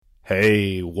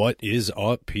Hey, what is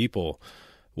up, people?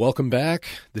 Welcome back.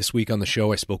 This week on the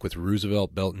show, I spoke with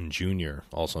Roosevelt Belton Jr.,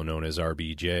 also known as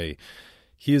RBJ.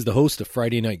 He is the host of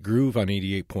Friday Night Groove on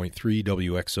 88.3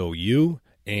 WXOU,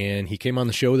 and he came on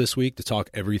the show this week to talk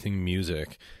everything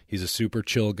music. He's a super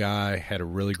chill guy, had a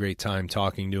really great time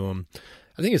talking to him.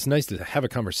 I think it's nice to have a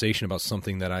conversation about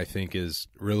something that I think is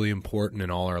really important in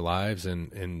all our lives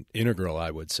and integral,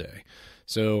 I would say.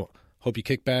 So, hope you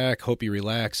kick back, hope you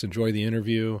relax, enjoy the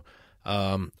interview.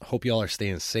 Hope y'all are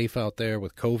staying safe out there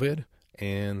with COVID,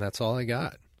 and that's all I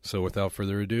got. So without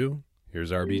further ado,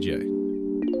 here's RBJ.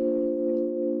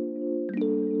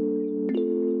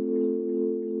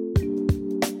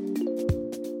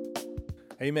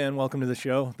 Hey man, welcome to the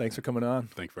show. Thanks for coming on.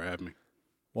 Thanks for having me.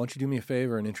 Why don't you do me a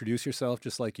favor and introduce yourself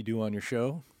just like you do on your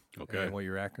show? Okay. And what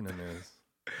your acronym is.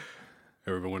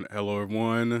 Hello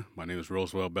everyone. My name is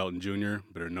Roosevelt Belton Jr.,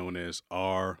 better known as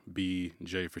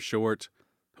RBJ for short.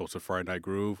 Host of Friday Night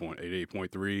Groove on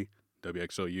 88.3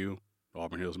 WXOU,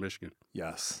 Auburn Hills, Michigan.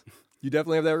 Yes. You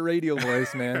definitely have that radio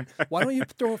voice, man. Why don't you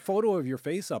throw a photo of your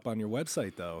face up on your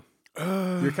website, though?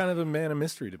 You're kind of a man of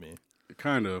mystery to me.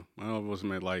 Kind of. I don't know if it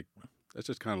wasn't like, that's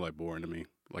just kind of like boring to me.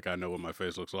 Like I know what my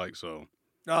face looks like, so.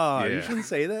 Oh, you shouldn't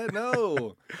say that.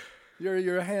 No.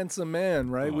 You're a handsome man,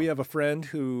 right? We have a friend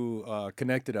who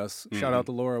connected us. Shout out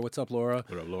to Laura. What's up, Laura?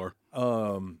 What up, Laura?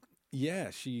 Yeah,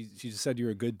 she just said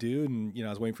you're a good dude, and I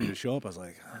was waiting for you to show up. I was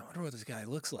like, I wonder what this guy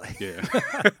looks like. Yeah.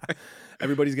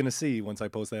 Everybody's gonna see once I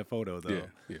post that photo, though.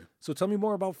 Yeah. So tell me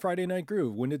more about Friday Night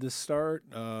Groove. When did this start?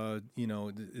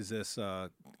 Is this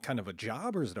kind of a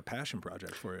job or is it a passion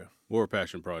project for you? Or a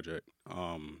passion project.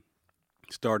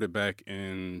 Started back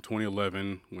in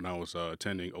 2011 when I was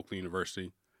attending Oakland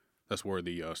University. That's where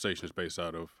the station is based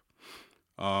out of.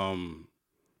 I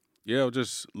was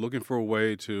just looking for a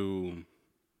way to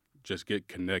just get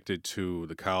connected to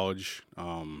the college,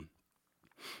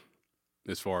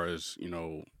 as far as,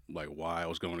 like why I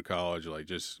was going to college, like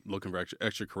just looking for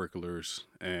extracurriculars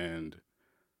and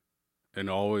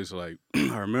always like,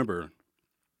 I remember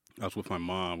I was with my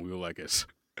mom, we were like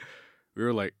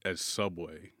at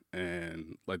Subway,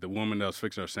 and like the woman that was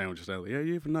fixing our sandwiches said, yeah,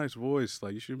 you have a nice voice,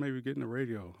 like you should maybe get in the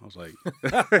radio. I was like,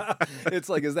 it's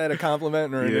like, is that a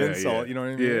compliment or an insult? Yeah. You know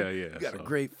what I mean? Yeah. You got a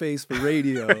great face for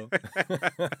radio.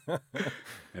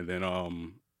 And then,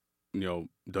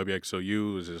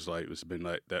 WXOU is just like, it's been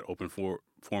like that open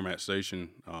format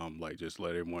station, like just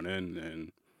let everyone in.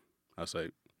 And I was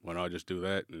like, why not just do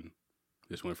that? And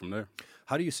just went from there.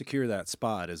 How do you secure that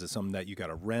spot? Is it something that you got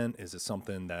to rent? Is it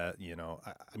something that,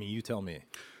 I mean, you tell me.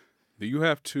 You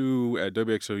have to, at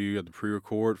WXOU, you have to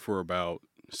pre-record for about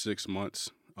 6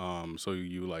 months. So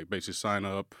you like basically sign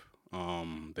up,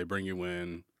 they bring you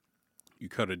in, you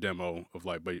cut a demo of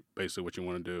like basically what you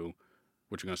want to do,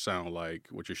 what you're going to sound like,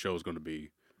 what your show is going to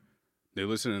be. They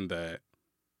listen to that,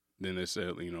 then they say,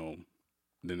 what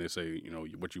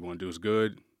you want to do is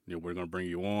good, we're going to bring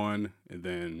you on, and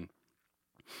then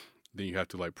you have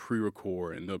to like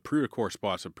pre-record, and the pre-record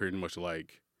spots are pretty much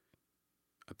like,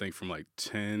 I think from like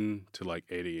 10 to like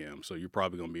 8 a.m. So you're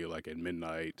probably going to be like at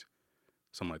midnight,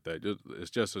 something like that. It's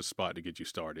just a spot to get you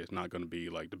started. It's not going to be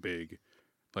like the big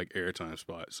like airtime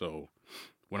spot. So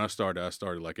when I started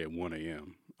like at 1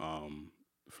 a.m.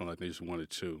 From like they just 1 to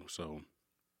 2. So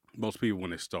most people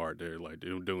when they start, they're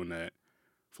doing that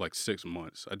for like 6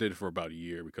 months. I did it for about a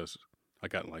year because I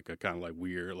got like a kind of like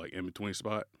weird like in between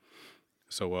spot.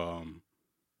 So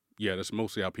that's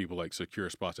mostly how people like secure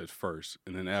spots at first,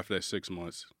 and then after that 6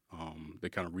 months, they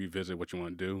kind of revisit what you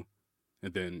want to do,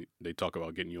 and then they talk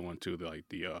about getting you onto the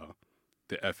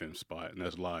FM spot, and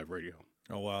that's live radio.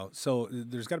 Oh wow! So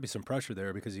there's got to be some pressure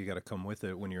there because you got to come with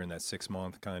it when you're in that 6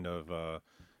 month kind of.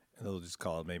 They'll just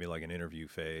call it maybe like an interview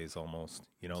phase, almost,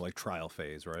 like trial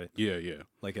phase, right? Yeah.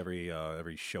 Like every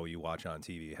show you watch on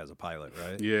TV has a pilot,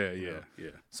 right? Yeah.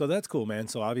 So that's cool, man.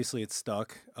 So obviously it's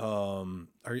stuck.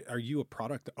 Are you a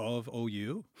product of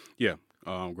OU? Yeah.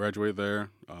 Graduated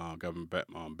there. Got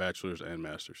my bachelor's and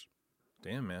master's.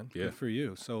 Damn, man. Yeah. Good for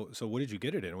you. So what did you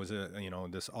get it in? Was it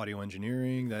this audio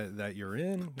engineering that you're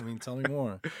in? I mean, tell me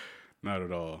more. Not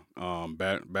at all.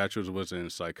 Bachelor's was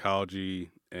in psychology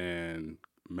and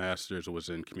master's was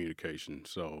in communication,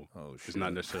 so it's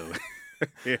not necessarily.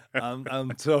 Yeah.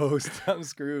 I'm toast. I'm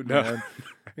screwed, man.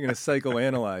 You're gonna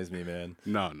psychoanalyze me, man.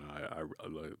 No, I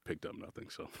picked up nothing.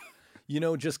 So,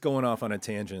 just going off on a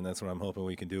tangent. That's what I'm hoping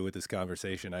we can do with this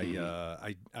conversation.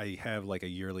 I have like a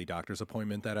yearly doctor's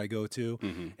appointment that I go to,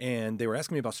 and they were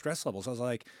asking me about stress levels. I was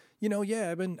like,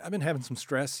 I've been having some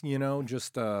stress.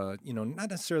 Just not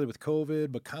necessarily with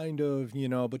COVID, but kind of,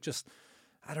 but just.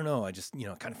 I don't know. I just,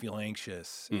 kind of feel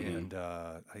anxious. Mm-hmm. And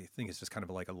I think it's just kind of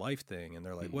like a life thing. And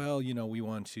they're like, Mm-hmm. well, we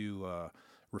want to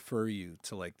refer you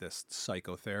to like this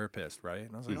psychotherapist, right?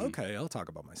 And I was like, Mm-hmm. okay, I'll talk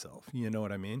about myself. You know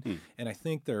what I mean? Mm-hmm. And I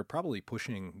think they're probably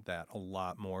pushing that a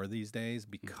lot more these days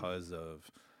because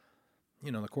of,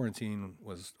 the quarantine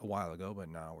was a while ago, but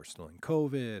now we're still in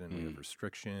COVID and we have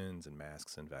restrictions and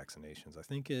masks and vaccinations. I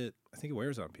think it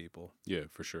wears on people. Yeah,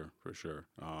 for sure.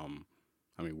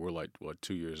 I mean, we're like,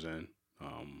 2 years in.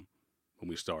 When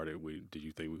we started, did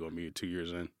you think we were going to be 2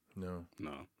 years in? No.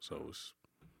 So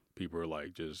people are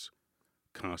like just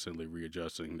constantly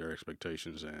readjusting their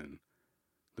expectations and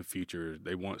the future.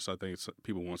 I think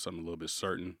people want something a little bit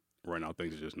certain. Right now,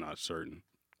 things are just not certain.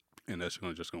 And that's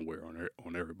just going to wear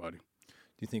on everybody.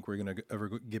 Do you think we're going to ever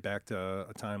get back to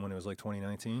a time when it was like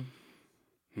 2019?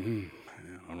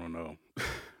 I don't know.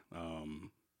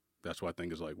 That's why I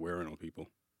think it's like wearing on people.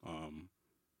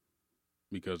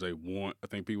 Because I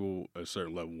think people at a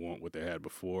certain level want what they had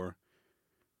before.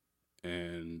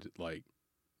 And like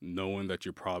knowing that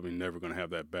you're probably never going to have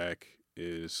that back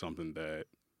is something that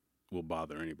will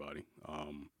bother anybody.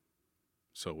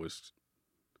 So it's,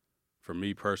 for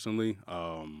me personally,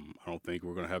 I don't think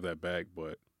we're going to have that back,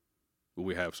 but will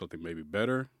we have something maybe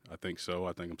better? I think so.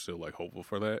 I think I'm still like hopeful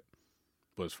for that.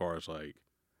 But as far as like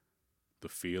the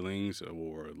feelings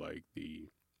or like the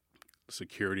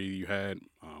security you had,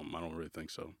 I don't really think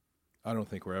so. I don't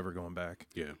think we're ever going back.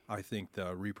 Yeah. I think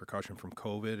the repercussion from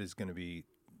COVID is going to be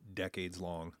decades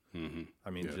long. Mm-hmm.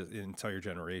 I mean, just entire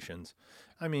generations.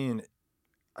 I mean,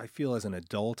 I feel as an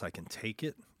adult I can take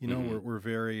it. We're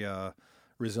very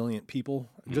resilient people,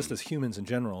 just as humans in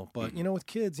general. But with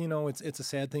kids, it's a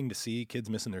sad thing to see kids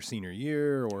missing their senior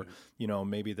year, or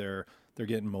maybe they're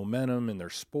getting momentum in their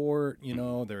sport.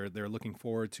 They're looking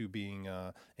forward to being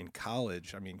in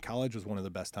college. I mean, college was one of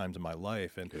the best times of my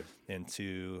life, and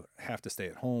to have to stay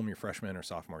at home your freshman or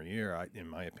sophomore year, in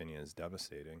my opinion, is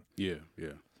devastating. Yeah.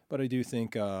 But I do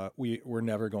think we're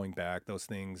never going back. Those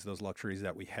things, those luxuries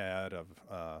that we had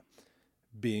of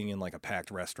being in like a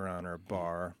packed restaurant or a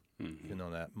bar, even though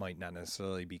that might not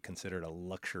necessarily be considered a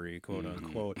luxury, quote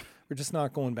unquote. We're just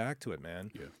not going back to it,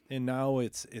 man. Yeah. And now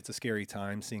it's a scary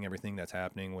time seeing everything that's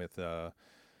happening with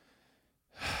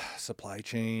supply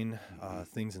chain,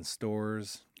 things in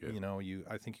stores. Yeah.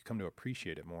 I think you come to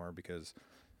appreciate it more because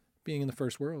being in the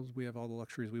first world, we have all the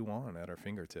luxuries we want at our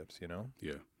fingertips.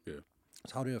 Yeah.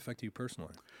 So how did it affect you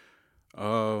personally?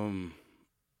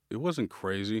 It wasn't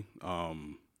crazy. I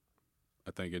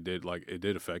think it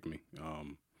did affect me.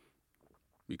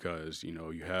 Because,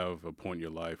 you have a point in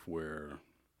your life where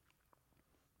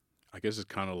I guess it's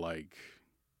kind of like,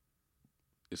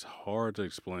 it's hard to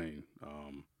explain.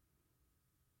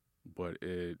 But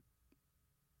it's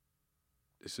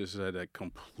just that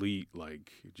complete,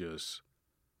 like, just,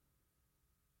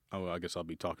 I guess I'll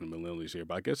be talking to millennials here,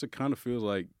 but I guess it kind of feels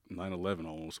like 9/11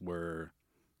 almost, where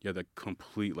you have that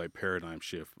complete like paradigm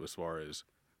shift as far as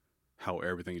how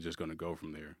everything is just going to go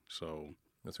from there. So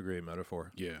that's a great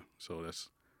metaphor. Yeah. So this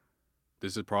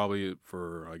is probably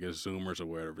for, I guess, Zoomers or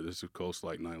whatever. This is close to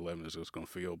like 9/11 is what's going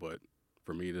to feel, but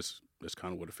for me, that's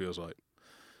kind of what it feels like.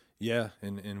 Yeah,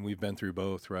 and we've been through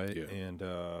both, right? Yeah. And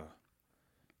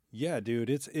yeah, dude,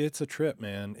 it's a trip,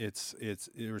 man. It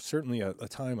was certainly a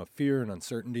time of fear and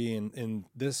uncertainty, and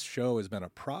this show has been a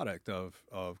product of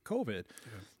COVID.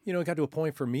 Yeah. It got to a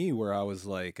point for me where I was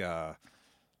like,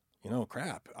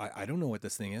 crap, I don't know what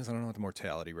this thing is. I don't know what the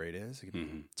mortality rate is. It could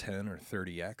be 10 or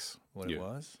 30x what it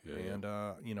was. Yeah. And,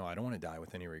 I don't want to die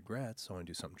with any regrets. So I want to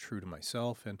do something true to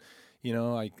myself. And,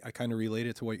 I kind of relate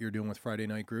it to what you're doing with Friday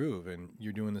Night Groove. And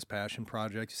you're doing this passion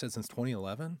project. You said since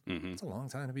 2011? It's a long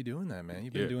time to be doing that, man.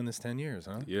 You've been doing this 10 years,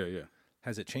 huh? Yeah.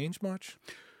 Has it changed much?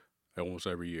 Almost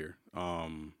every year. I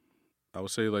would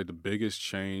say like the biggest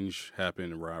change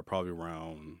happened probably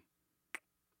around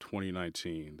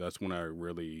 2019. That's when I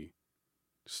really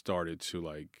started to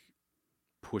like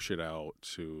push it out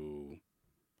to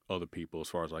other people as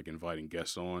far as like inviting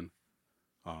guests on.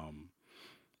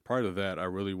 Prior to that, I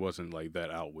really wasn't like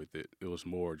that out with it. It was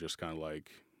more just kind of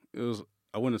like,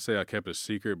 I wouldn't say I kept it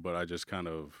secret, but I just I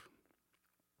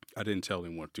didn't tell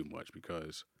anyone too much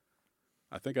because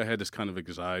I think I had this kind of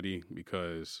anxiety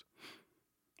because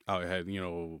I had,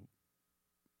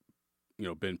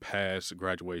 been past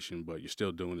graduation, but you're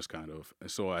still doing this kind of. And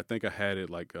so I think I had it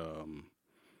like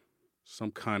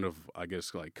some kind of, I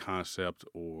guess, like concept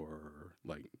or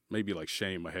like maybe like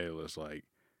shame in my head. It's like,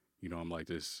 I'm like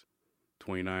this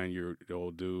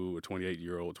 29-year-old dude or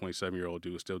 28-year-old, 27-year-old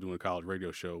dude still doing a college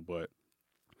radio show. But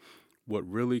what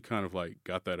really kind of like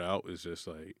got that out is just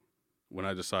like when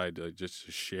I decided to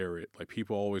just share it, like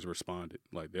people always responded.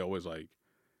 Like they always like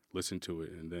listen to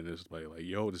it, and then it's like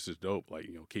yo, this is dope. Like,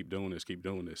 keep doing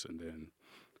this, and then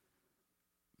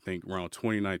I think around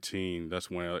 2019, that's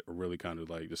when I really kind of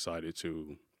like decided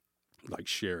to like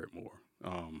share it more.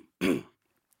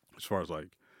 As far as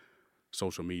like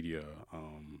social media,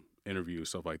 interviews,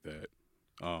 stuff like that.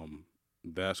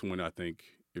 That's when I think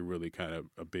it really kind of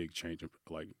a big change,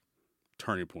 like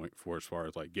turning point for as far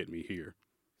as like getting me here.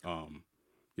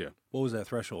 Yeah. What was that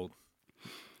threshold?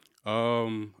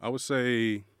 I would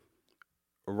say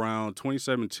around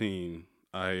 2017,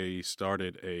 I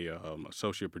started a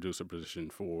associate producer position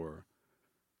for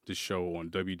this show on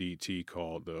WDT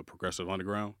called the Progressive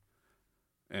Underground,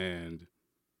 and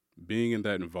being in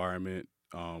that environment,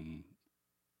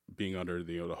 being under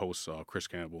the host Chris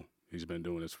Campbell, he's been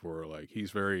doing this for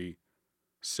he's very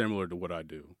similar to what I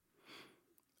do,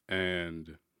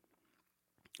 and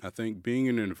I think being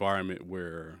in an environment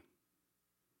where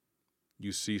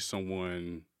you see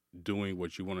someone doing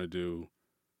what you want to do,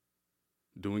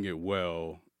 doing it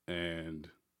well, and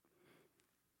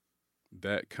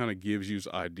that kind of gives you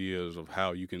ideas of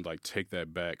how you can like take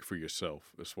that back for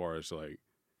yourself, as far as like,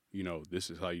 this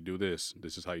is how you do this.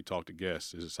 This is how you talk to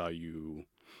guests. This is how you,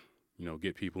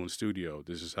 get people in studio.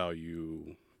 This is how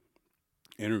you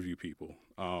interview people.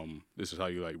 This is how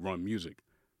you like run music.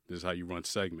 This is how you run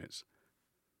segments.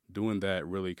 Doing that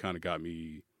really kind of got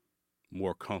me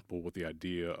more comfortable with the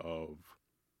idea of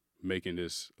making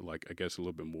this, like, I guess, a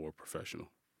little bit more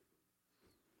professional.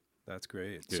 That's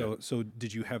great. Yeah. So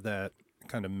did you have that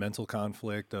kind of mental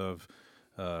conflict of,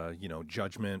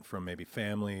 judgment from maybe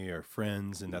family or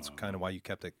friends, and that's kind of why you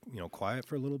kept it, quiet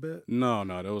for a little bit? No,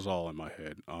 that was all in my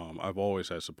head. I've always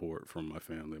had support from my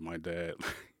family. My dad,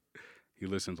 he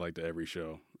listens like to every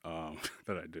show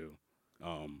that I do.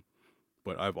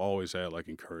 But I've always had like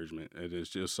encouragement. It is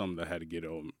just something that I had to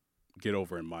get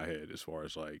over in my head, as far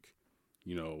as like,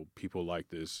 people like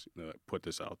this, put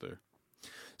this out there.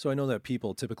 So I know that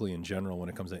people typically in general, when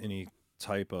it comes to any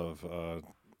type of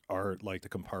art, like to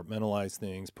compartmentalize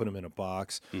things, put them in a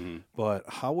box. Mm-hmm. But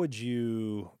how would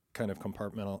you kind of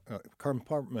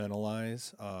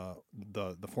compartmentalize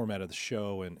the format of the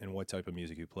show and what type of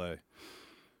music you play?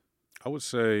 I would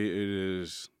say it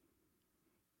is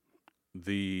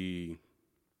the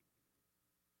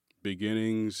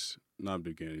not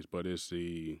beginnings, but it's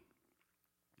the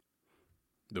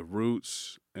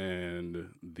roots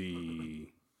and the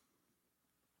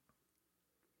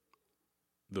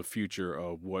future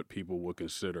of what people would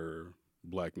consider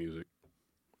black music.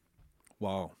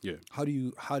 Wow. Yeah. How do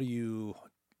you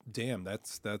damn,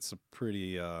 that's a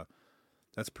pretty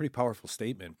powerful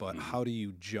statement, but how do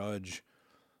you judge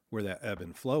where that ebb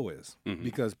and flow is? Mm-hmm.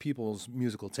 Because people's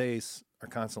musical tastes are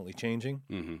constantly changing.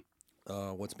 Mm-hmm.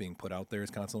 What's being put out there is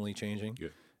constantly changing. Yeah.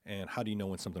 And how do you know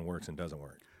when something works and doesn't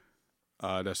work?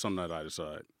 That's something that I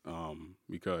decide,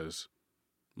 because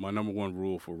my number one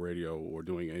rule for radio or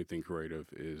doing anything creative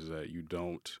is that you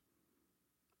don't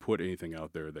put anything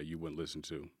out there that you wouldn't listen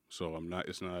to. So I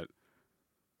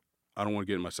don't want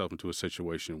to get myself into a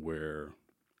situation where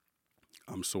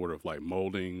I'm sort of like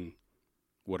molding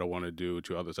what I want to do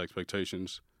to others'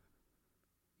 expectations.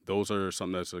 Those are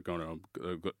something that's are going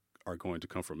to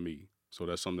come from me. So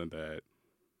that's something that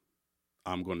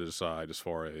I'm going to decide, as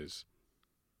far as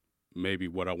maybe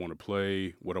what I want to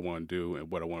play, what I want to do,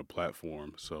 and what I want to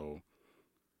platform. So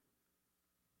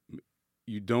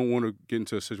you don't want to get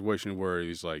into a situation where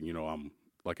he's like, I'm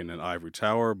like in an ivory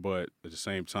tower, but at the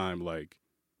same time, like,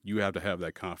 you have to have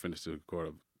that confidence to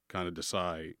kind of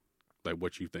decide like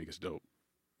what you think is dope.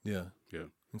 Yeah. Yeah.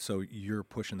 And so you're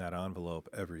pushing that envelope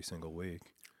every single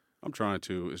week. I'm trying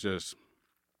to. It's just,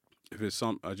 if it's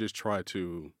I just try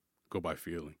to go by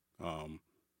feeling.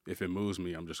 If it moves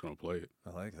me, I'm just going to play it. I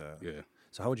like that. Yeah.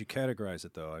 So how would you categorize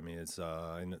it, though? I mean, it's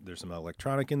there's some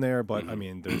electronic in there, but I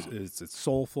mean, it's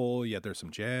soulful, yet there's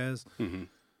some jazz. Mm-hmm.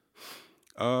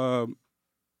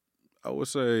 I would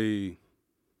say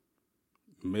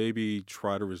maybe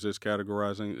try to resist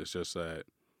categorizing. It's just that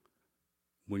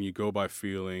when you go by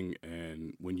feeling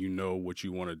and when you know what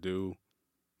you want to do,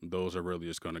 those are really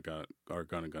just gonna guide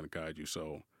you.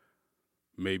 So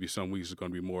maybe some weeks it's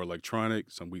going to be more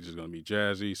electronic, some weeks it's going to be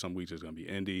jazzy, some weeks it's going to be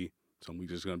indie, some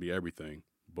weeks it's going to be everything.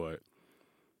 But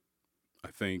I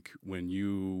think when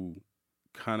you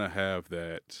kind of have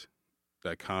that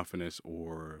confidence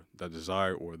or that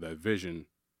desire or that vision,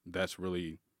 that's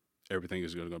really everything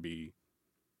is going to be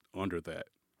under that.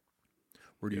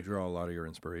 Where do you draw a lot of your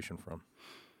inspiration from?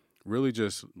 Really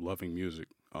just loving music.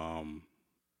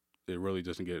 It really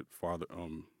doesn't get further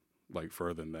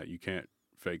than that. You can't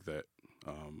fake that.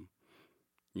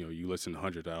 You listen to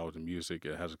hundreds of hours of music,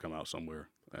 it has to come out somewhere.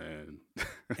 And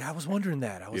Yeah, I was wondering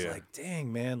that. I was Yeah. like,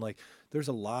 dang, man, like there's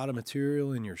a lot of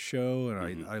material in your show,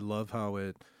 and Mhm. I love how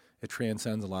it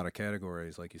transcends a lot of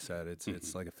categories. Like you said,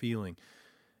 it's like a feeling.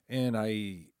 And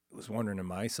I was wondering to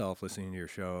myself, listening to your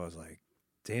show, I was like,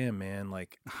 damn, man,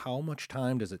 like how much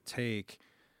time does it take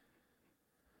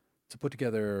to put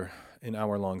together an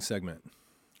hour-long segment?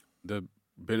 the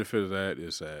benefit of that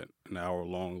is that an hour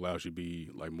long allows you to be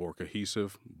like more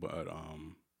cohesive, but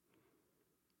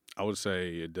I would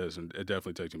say it doesn't. It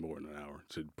definitely takes you more than an hour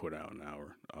to put out an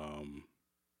hour,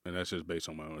 and that's just based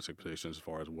on my own expectations as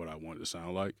far as what I want it to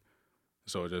sound like.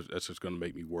 So that's just going to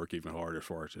make me work even harder as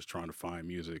far as just trying to find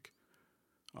music,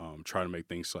 trying to make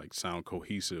things like sound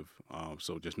cohesive.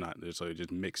 So just not so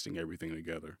just mixing everything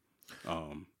together.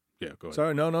 Yeah, go ahead.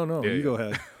 Sorry, no. Yeah, You yeah. go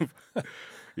ahead.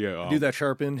 Yeah, Do that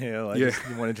sharp inhale. I yeah.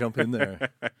 just want to jump in there.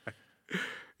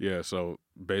 Yeah, so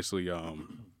basically,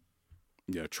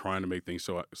 yeah, trying to make things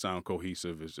so sound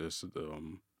cohesive is just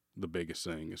the biggest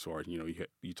thing as far as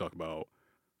you talk about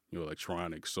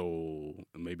electronic soul,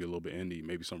 maybe a little bit indie,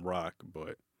 maybe some rock,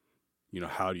 but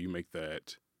how do you make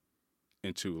that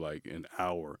into like an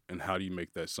hour, and how do you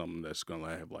make that something that's gonna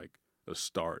have like a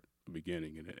start, a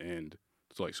beginning, and an end?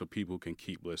 So people can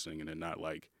keep listening and they're not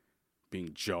like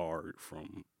being jarred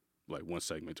from like one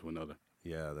segment to another.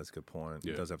 Yeah, that's a good point.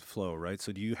 Yeah. It does have to flow, right?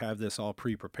 So do you have this all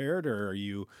pre-prepared, or are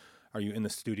you in the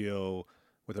studio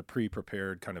with a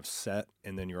pre-prepared kind of set,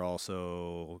 and then you're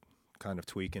also kind of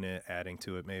tweaking it, adding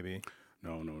to it maybe?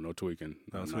 No tweaking.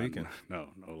 No tweaking. No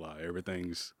lie.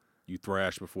 Everything's you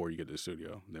thrash before you get to the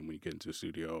studio. Then when you get into the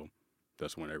studio,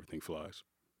 that's when everything flies.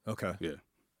 Okay. Yeah.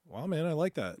 Well, man, I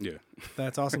like that. Yeah.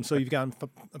 That's awesome. So you've gotten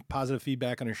positive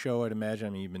feedback on your show, I'd imagine. I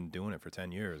mean, you've been doing it for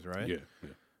 10 years, right? Yeah.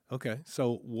 Okay.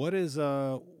 So what has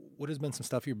been some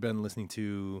stuff you've been listening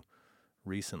to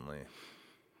recently?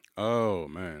 Oh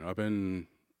man, I've been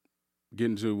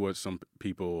getting to what some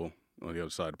people on the other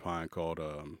side of the pine called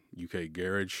UK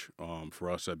garage.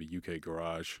 For us, that'd be UK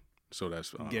garage. So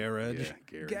that's Garage.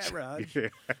 Yeah, garage. Garage. Yeah.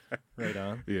 Right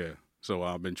on. Yeah. So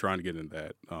I've been trying to get into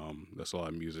that. That's a lot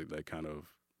of music that kind of,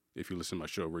 if you listen to my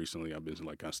show recently, I've been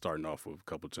like kind of starting off with a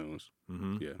couple tunes.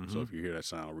 Mm-hmm. Yeah. Mm-hmm. So if you hear that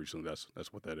sound recently,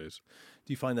 that's what that is.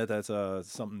 Do you find that that's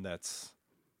something that's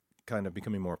kind of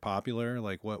becoming more popular?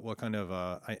 Like what kind of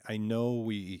I know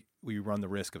we run the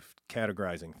risk of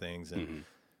categorizing things, and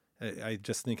I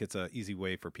just think it's an easy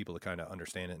way for people to kind of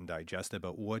understand it and digest it.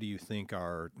 But what do you think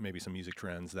are maybe some music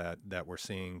trends that we're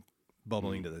seeing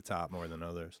bubbling to the top more than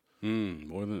others?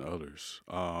 More than others.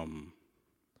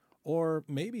 Or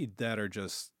maybe that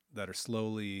are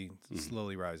slowly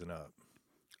rising up.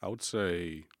 I would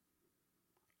say,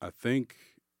 I think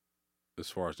as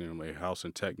far as like house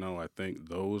and techno, I think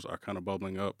those are kind of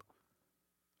bubbling up.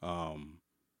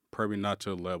 Probably not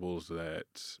to levels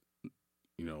that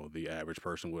the average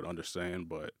person would understand,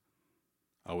 but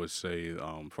I would say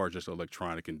as far as just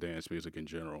electronic and dance music in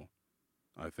general,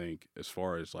 I think as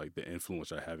far as like the influence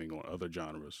they're having on other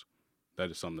genres, that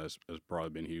is something that's probably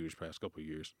been huge past couple of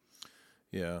years.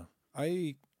 Yeah,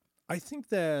 I think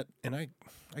that, and I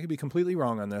could be completely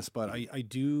wrong on this, but I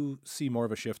do see more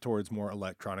of a shift towards more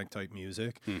electronic type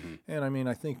music, and I mean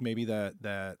I think maybe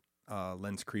that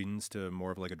lends credence to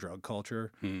more of like a drug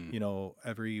culture. You know,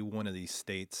 every one of these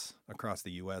states across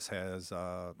the U.S. has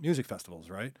music festivals,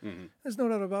 right? There's no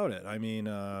doubt about it. I mean,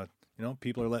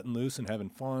 people are letting loose and having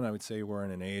fun. I would say we're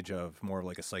in an age of more of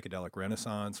like a psychedelic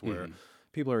renaissance where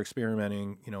people are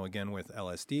experimenting, again with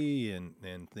LSD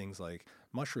and things like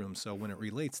mushrooms. So when it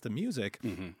relates to music,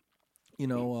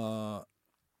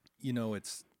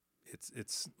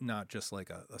 it's not just like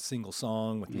a single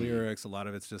song with lyrics. A lot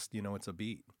of it's just, it's a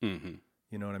beat. You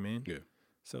know what I mean? Yeah.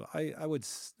 So I would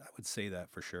say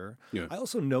that for sure. Yeah. I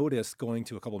also noticed going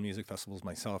to a couple of music festivals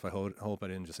myself. I hope I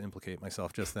didn't just implicate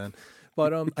myself just then,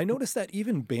 but I noticed that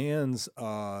even bands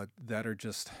that are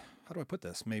just, how do I put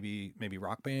this? Maybe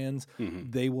rock bands.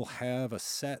 They will have a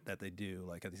set that they do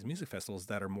like at these music festivals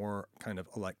that are more kind of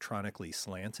electronically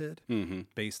slanted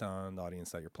based on the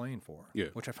audience that you're playing for. Yeah.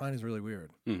 Which I find is really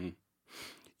weird.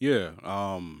 Yeah.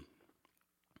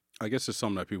 I guess it's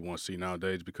something that people want to see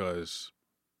nowadays because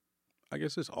I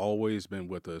guess it's always been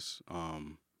with us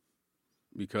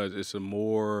because it's a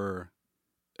more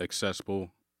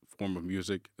accessible form of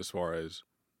music as far as,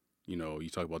 you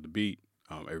talk about the beat.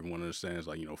 Everyone understands,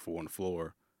 like, 4 on the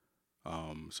floor.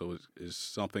 So it's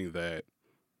something that,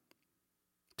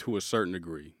 to a certain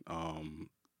degree,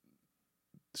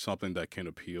 something that can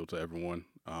appeal to everyone.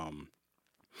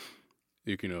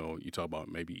 You talk about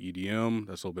maybe EDM,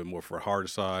 that's a little bit more for a harder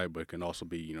side, but it can also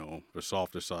be, the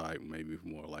softer side, maybe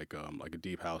more like a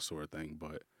deep house sort of thing.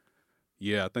 But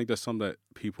Yeah, I think that's something that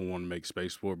people want to make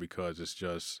space for because it's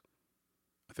just,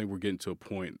 I think we're getting to a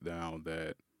point now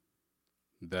that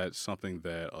that's something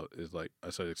that is like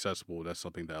I said, accessible. That's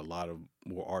something that a lot of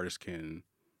more artists can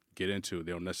get into.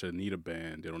 They don't necessarily need a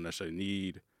band. They don't necessarily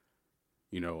need,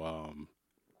 you know,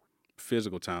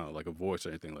 physical talent like a voice or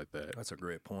anything like that. That's a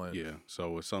great point. Yeah,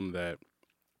 so it's something that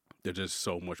there's just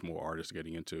so much more artists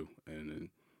getting into, and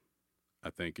I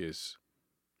think it's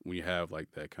when you have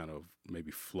like that kind of maybe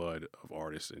flood of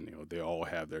artists, and they all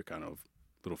have their kind of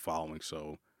little following.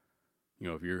 So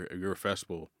if you're a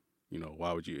festival,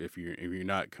 why would you if you're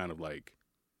not kind of like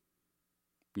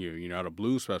you're not a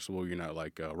blues festival, you're not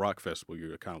like a rock festival,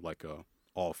 you're kind of like a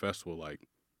all festival, like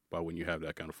by when you have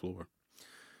that kind of floor.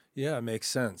 Yeah, it makes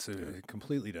sense. It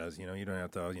completely does. You don't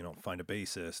have to, find a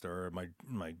bassist or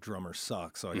my drummer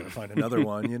sucks, so I got to find another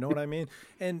one. You know what I mean?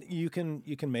 And you can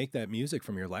make that music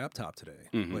from your laptop today,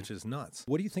 which is nuts.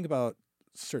 What do you think about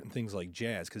certain things like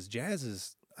jazz? Because jazz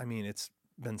is, it's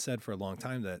been said for a long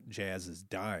time that jazz is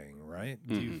dying, right?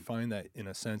 Do you find that in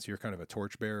a sense you're kind of a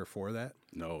torchbearer for that?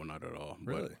 No, not at all.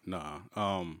 Really? But,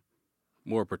 nah.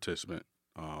 More participant.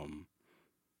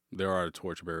 There are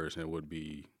torchbearers, and it would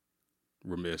be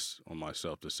remiss on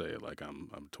myself to say it like I'm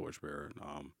a torchbearer.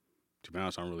 To be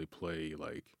honest, I don't really play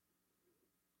like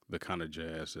the kind of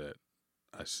jazz that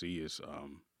I see is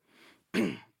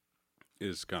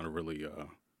is kind of really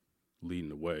leading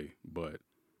the way. But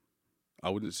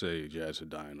I wouldn't say jazz is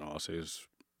dying. I'll say it's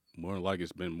more like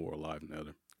it's been more alive than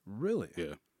ever. Really?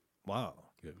 Yeah. Wow.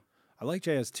 Yeah. I like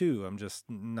jazz too. I'm just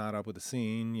not up with the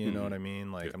scene. You know what I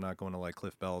mean? Like I'm not going to like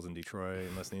Cliff Bell's in Detroit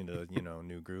and listening to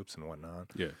new groups and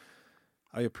whatnot. Yeah.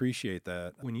 I appreciate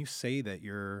that. When you say that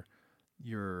you're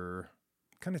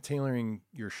kind of tailoring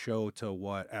your show to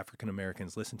what African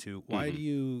Americans listen to, why do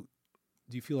you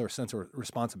feel a sense of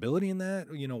responsibility in that?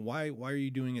 Why are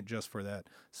you doing it just for that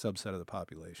subset of the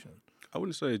population? I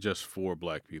wouldn't say just for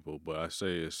Black people, but I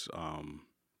say it's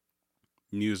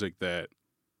music that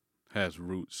has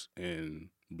roots in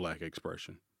Black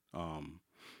expression.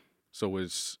 So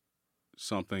it's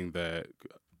something that,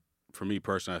 for me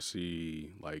personally, I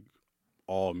see like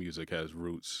all music has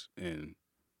roots in,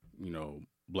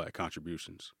 Black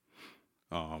contributions.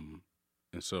 And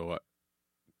so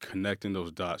connecting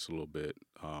those dots a little bit,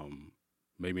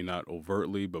 maybe not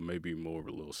overtly, but maybe more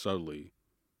a little subtly,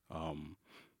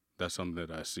 that's something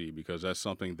that I see because that's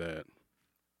something that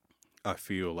I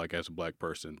feel like as a Black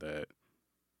person that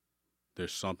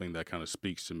there's something that kind of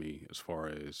speaks to me as far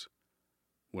as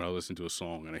when I listen to a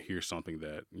song and I hear something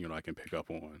that, I can pick up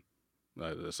on.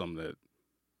 That's something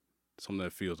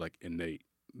that feels like innate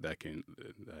that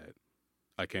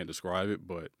I can't describe it,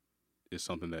 but it's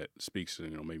something that speaks to,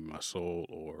 maybe my soul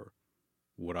or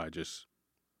what I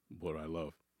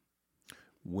love.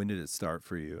 When did it start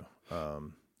for you?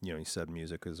 You said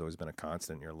music has always been a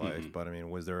constant in your life, but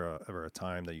was there ever a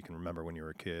time that you can remember when you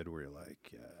were a kid where you're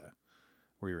like,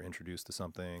 where you were introduced to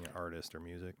something, artist or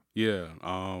music? Yeah.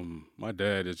 My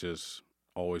dad has just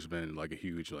always been like a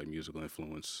huge like musical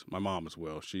influence. My mom as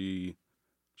well. She's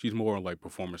more on like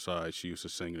performance side. She used to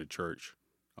sing in the church,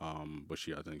 but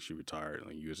I think she retired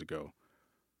like years ago.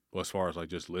 But as far as like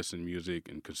just listening to music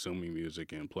and consuming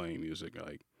music and playing music,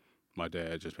 like my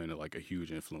dad just been like a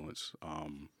huge influence.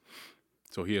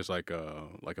 So he has like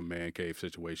a man cave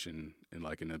situation in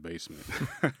the basement.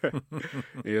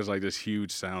 He has like this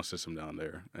huge sound system down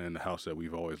there in the house that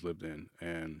we've always lived in.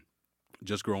 And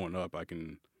just growing up,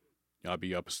 I'll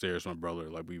be upstairs with my brother,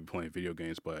 like we be playing video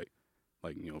games, but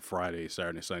like, Friday,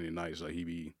 Saturday, Sunday nights, like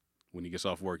when he gets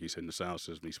off work, he's hitting the sound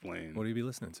system, he's playing. What do you be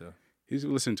listening to? He's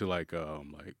listening to like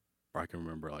I can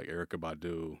remember like Erykah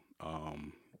Badu,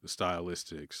 the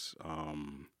Stylistics,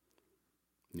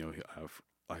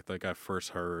 I think I first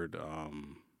heard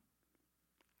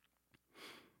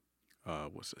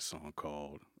what's that song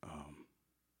called?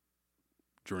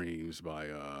 Dreams by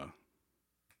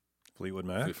Fleetwood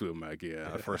Mac? Fleetwood Mac, yeah.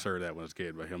 I first heard that when I was a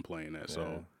kid by him playing that. Yeah.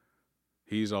 So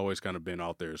he's always kind of been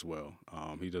out there as well.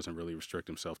 He doesn't really restrict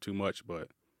himself too much, but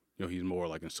he's more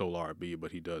like in soul R&B,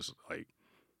 but he does like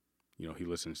he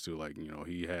listens to like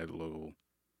he had a little,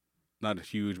 not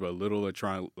huge, but a little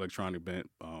electronic bent,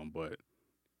 but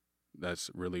that's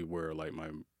really where like my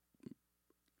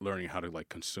learning how to like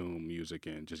consume music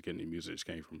and just getting the music just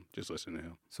came from just listening to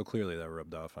him. So clearly that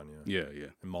rubbed off on you. Yeah, yeah.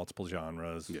 In multiple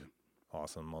genres. Yeah.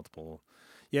 Awesome. Multiple.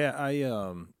 Yeah,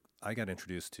 I got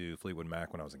introduced to Fleetwood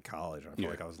Mac when I was in college. I feel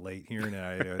like I was late hearing it.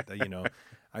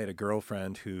 I had a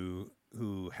girlfriend who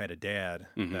had a dad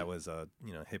that was a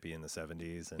hippie in the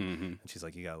 70s, and she's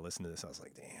like, you got to listen to this. I was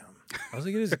like, damn. I was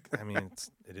like, it is.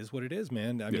 It is what it is,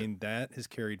 man. I mean, that has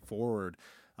carried forward.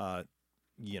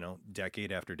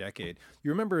 decade after decade.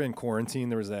 You remember in quarantine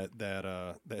there was that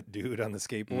dude on the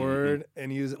skateboard,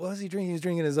 and what was he drinking? He was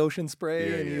drinking his Ocean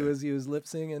Spray, and he was lip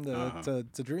singing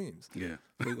to Dreams. Yeah,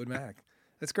 Fleetwood Mac.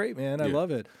 That's great, man. I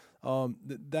love it.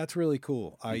 That's really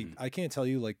cool. I can't tell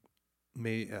you like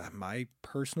my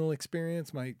personal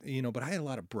experience, but I had a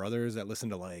lot of brothers that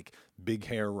listened to like big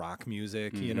hair rock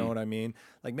music. You know what I mean?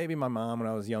 Like maybe my mom when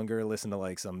I was younger listened to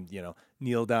like some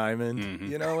Neil Diamond.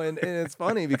 And it's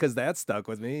funny because that stuck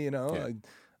with me. I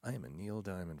am a Neil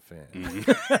Diamond fan.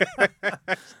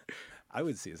 I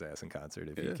would see his ass in concert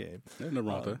if he came. There's no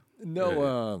wrong with that.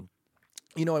 No,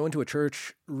 I went to a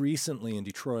church recently in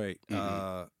Detroit.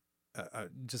 I've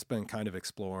just been kind of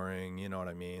exploring, you know what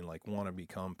I mean? Like want to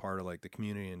become part of like the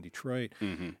community in Detroit,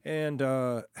 and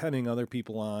having other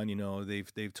people on,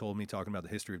 they've told me, talking about the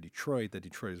history of Detroit, that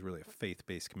Detroit is really a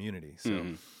faith-based community.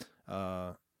 So,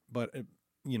 but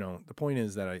the point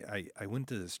is that I went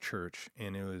to this church,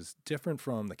 and it was different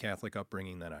from the Catholic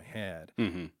upbringing that I had,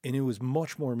 and it was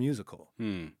much more musical.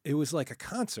 It was like a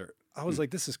concert. I was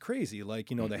like, this is crazy. Like,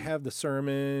 they have the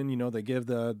sermon, they give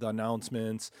the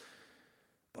announcements.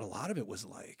 But a lot of it was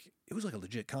like a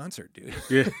legit concert, dude.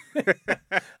 Yeah.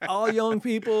 All young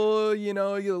people,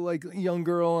 like young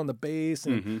girl on the bass.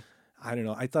 And I don't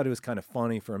know. I thought it was kind of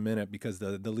funny for a minute because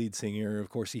the lead singer, of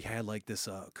course, he had like this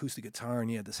acoustic guitar, and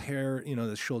he had this hair,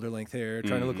 this shoulder length hair,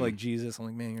 trying to look like Jesus. I'm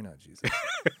like, man, you're not Jesus.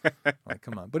 Like,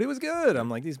 come on. But it was good. I'm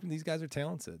like, these guys are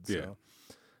talented. So yeah.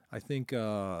 I think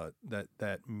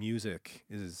that music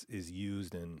is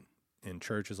used in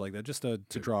churches like that just to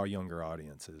draw younger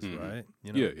audiences, right?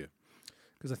 Yeah.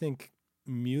 Because I think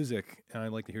music, and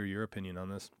I'd like to hear your opinion on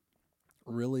this,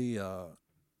 really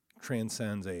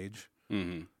transcends age,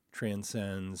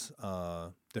 transcends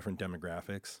different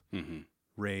demographics,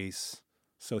 race,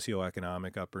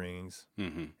 socioeconomic upbringings,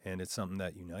 and it's something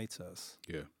that unites us.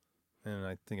 Yeah. And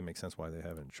I think it makes sense why they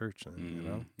have it in church,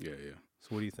 then, Yeah. So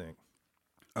what do you think?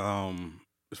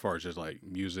 As far as just like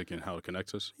music and how it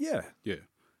connects us? Yeah.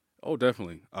 Oh,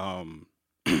 definitely. I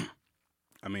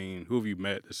mean, who have you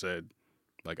met that said,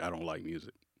 like, I don't like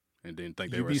music, and didn't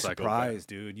think they were a psychopath? You'd be surprised,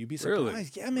 dude. You'd be surprised. Really?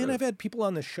 Yeah, man, really? I've had people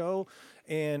on the show,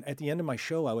 and at the end of my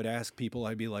show, I would ask people,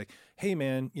 I'd be like, hey,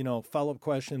 man, follow-up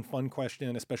question, fun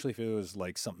question, especially if it was,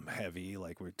 like, something heavy,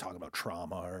 like we're talking about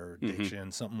trauma or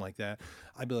addiction, something like that.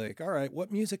 I'd be like, all right,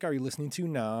 what music are you listening to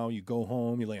now? You go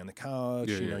home, you lay on the couch,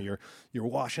 you're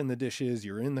washing the dishes,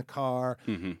 you're in the car.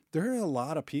 There are a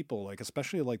lot of people, like,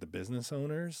 especially, like, the business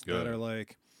owners that are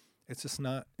like, it's just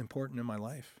not important in my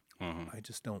life. I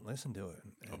just don't listen to it.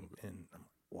 And I'm like,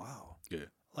 wow. Yeah.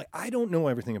 Like, I don't know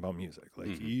everything about music.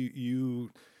 Like, you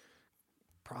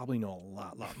probably know a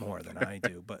lot more than I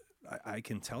do, but I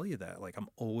can tell you that. Like, I'm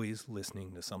always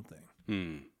listening to something.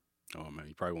 Oh, man,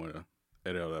 you probably want to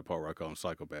edit out that part where I call him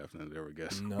psychopath and there we go.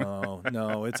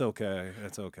 No, it's okay.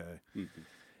 It's okay.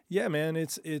 Yeah, man,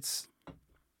 it's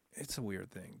a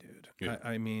weird thing, dude. Yeah.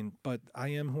 I mean, but I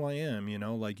am who I am,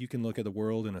 like you can look at the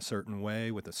world in a certain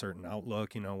way with a certain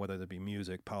outlook, whether that be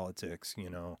music, politics,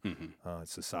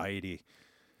 society.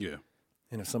 Yeah.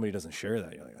 And if somebody doesn't share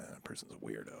that, you're like, that person's a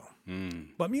weirdo.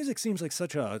 But music seems like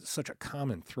such a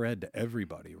common thread to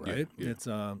everybody, right? Yeah. It's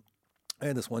I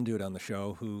had this one dude on the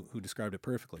show who described it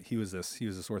perfectly. He was this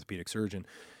orthopedic surgeon.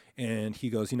 And he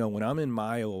goes, when I'm in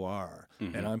my OR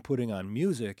and I'm putting on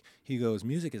music, he goes,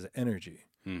 music is energy.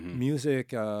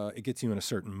 Music, it gets you in a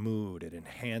certain mood. It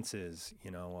enhances,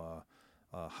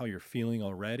 how you're feeling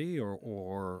already,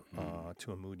 or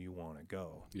to a mood you want to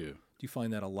go. Yeah. Do you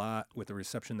find that a lot with the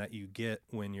reception that you get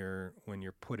when you're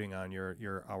putting on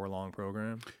your hour-long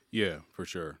program? Yeah, for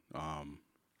sure.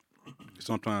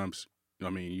 Sometimes,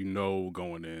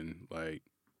 going in like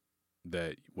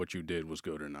that what you did was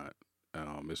good or not.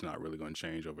 It's not really going to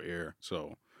change over air.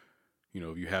 So,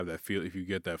 if you have that feel, if you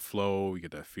get that flow, you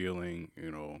get that feeling,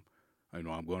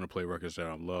 I'm going to play records that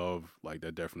I love, like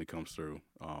that definitely comes through.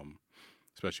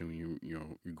 Especially when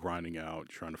you're grinding out,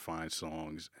 trying to find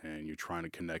songs and you're trying to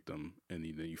connect them, and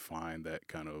then you find that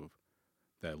kind of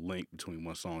that link between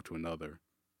one song to another,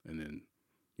 and then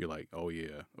you're like, oh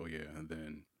yeah, and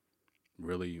then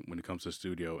really when it comes to the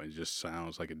studio and it just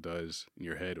sounds like it does in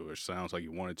your head, or it sounds like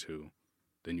you want it to,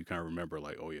 then you kind of remember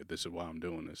like, oh yeah, this is why I'm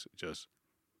doing this. Just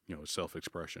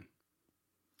self-expression.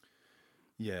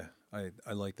 Yeah, I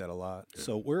like that a lot. Yeah.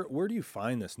 So where do you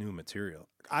find this new material?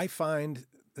 I find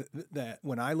that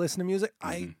when I listen to music,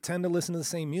 I tend to listen to the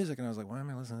same music, and I was like, why am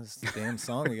I listening to this damn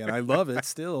song again? I love it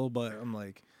still, but I'm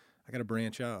like, I got to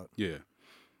branch out. Yeah.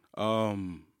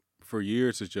 For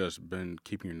years, it's just been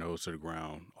keeping your nose to the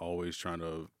ground, always trying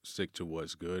to stick to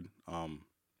what's good. A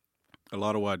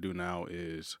lot of what I do now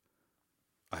is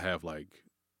I have like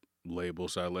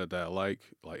labels that I like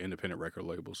independent record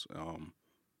labels.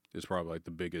 It's probably like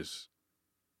the biggest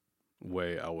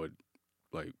way I would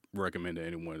like recommend to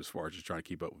anyone as far as just trying to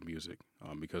keep up with music,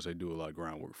 because they do a lot of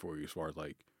groundwork for you as far as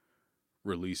like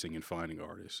releasing and finding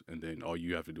artists, and then all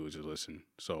you have to do is just listen.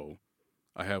 So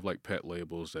I have like pet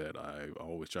labels that I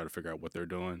always try to figure out what they're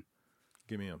doing.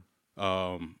 Give me them.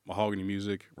 Mahogany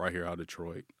Music, right here out of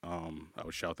Detroit. I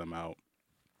would shout them out.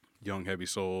 Young Heavy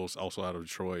Souls, also out of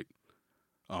Detroit.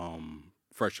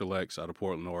 Fresh Selects out of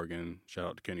Portland, Oregon. Shout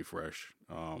out to Kenny Fresh.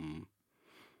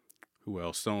 Who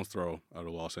else? Stone's Throw out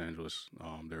of Los Angeles.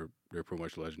 They're pretty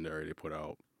much legendary. They put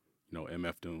out,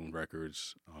 MF Doom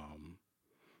records,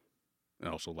 and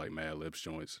also like Mad Libs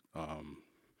joints.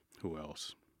 Who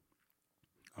else?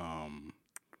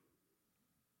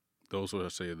 Those would I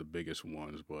say are the biggest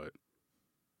ones, but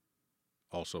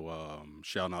also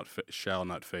Shall Not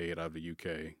Fade out of the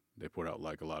UK. They put out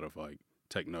like a lot of like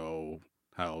techno,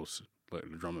 house, like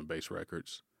the drum and bass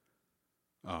records.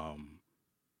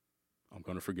 I'm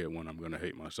gonna forget one. I'm gonna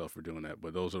hate myself for doing that,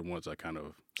 but those are the ones I kind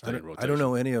of stay in rotation. I don't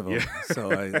know any of them, Yeah.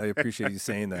 so I appreciate you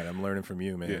saying that. I'm learning from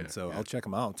you, man. Yeah, So yeah. I'll check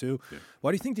them out too. Yeah.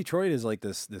 Why do you think Detroit is like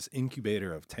this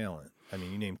incubator of talent? I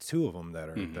mean, you named two of them that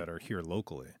are Mhm. that are here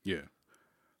locally. Yeah.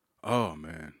 Oh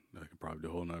man, I could probably do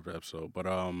a whole nother episode, but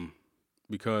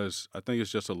because I think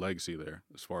it's just a legacy there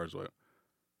as far as what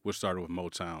started with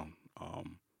Motown.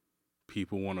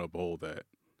 People want to uphold that,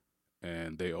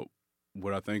 and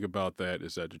what I think about that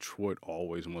is that Detroit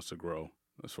always wants to grow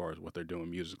as far as what they're doing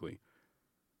musically.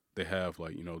 They have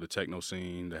like the techno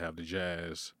scene, they have the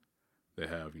jazz, they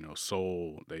have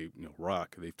soul, they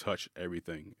rock. They've touched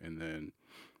everything, and then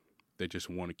they just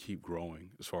want to keep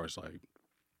growing as far as like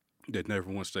they never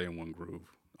want to stay in one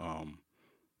groove.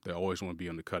 They always want to be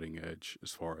on the cutting edge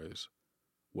as far as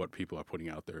what people are putting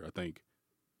out there. I think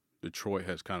Detroit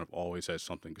has kind of always had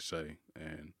something to say,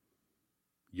 and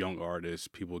young artists,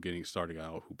 people starting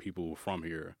out, people who are from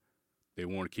here, they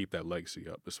want to keep that legacy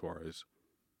up as far as,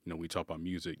 we talk about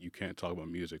music. You can't talk about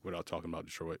music without talking about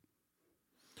Detroit.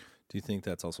 Do you think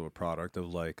that's also a product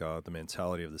of like the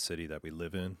mentality of the city that we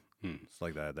live in? It's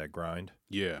like that grind.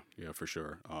 Yeah, for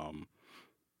sure.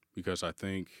 Because I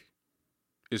think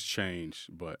it's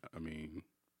changed, but I mean,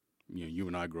 you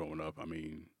and I growing up, I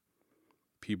mean,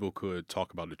 people could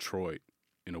talk about Detroit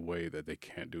in a way that they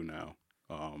can't do now.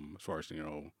 As far as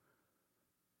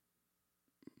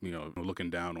looking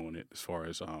down on it, as far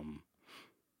as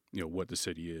what the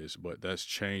city is, but that's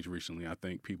changed recently. I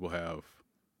think people have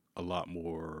a lot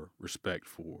more respect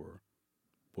for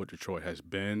what Detroit has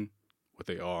been, what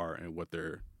they are, and what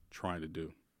they're trying to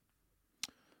do.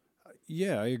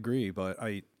 Yeah, I agree, but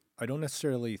I don't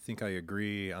necessarily think I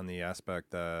agree on the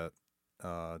aspect that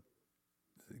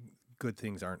good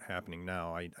things aren't happening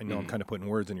now. I know I'm kind of putting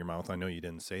words in your mouth. I know you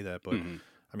didn't say that, but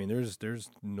I mean, there's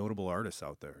notable artists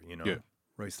out there, Yeah.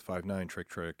 Royce the 5'9",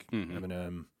 Trick,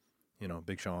 Eminem,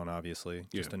 Big Sean, obviously,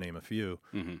 just to name a few.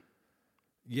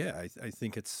 Yeah, I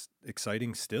think it's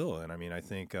exciting still, and I mean, I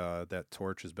think that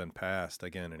torch has been passed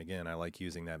again and again. I like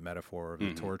using that metaphor of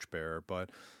the torchbearer, but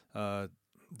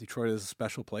Detroit is a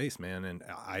special place, man, and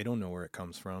I don't know where it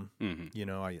comes from.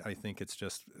 I think it's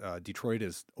just Detroit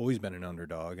has always been an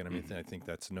underdog, and I mean, I think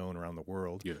that's known around the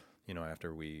world. Yeah.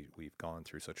 After we've gone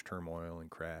through such turmoil and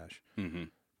crash.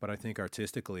 But I think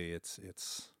artistically, it's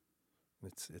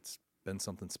been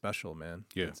something special, man.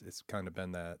 Yeah. It's kind of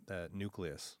been that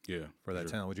nucleus. Yeah. For that sure.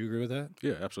 talent. Would you agree with that?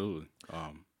 Yeah, absolutely.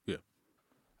 Yeah.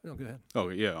 No, go ahead. Oh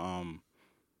yeah.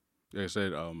 Like I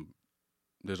said,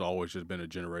 there's always just been a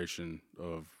generation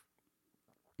of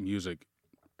music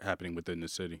happening within the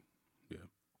city. Yeah.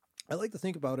 I like to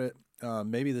think about it.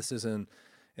 Maybe this isn't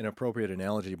an appropriate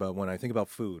analogy, but when I think about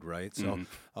food, right? So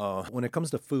when it comes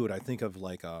to food, I think of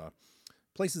like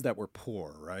places that were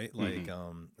poor, right? Like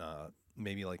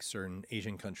maybe like certain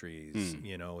Asian countries,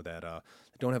 that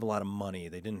don't have a lot of money.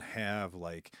 They didn't have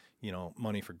like,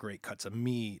 money for great cuts of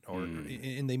meat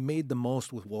and they made the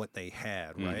most with what they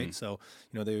had, right? So,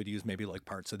 they would use maybe like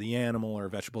parts of the animal or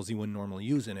vegetables you wouldn't normally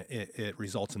use, and it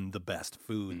results in the best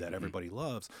food that everybody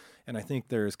loves. And I think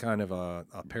there's kind of a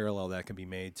parallel that can be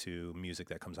made to music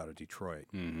that comes out of Detroit,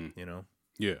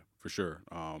 Yeah, for sure.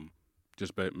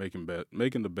 Just making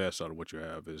the best out of what you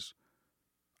have is,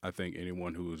 I think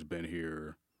anyone who's been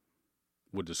here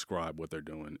would describe what they're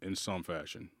doing in some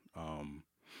fashion.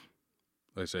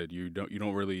 Like I said, you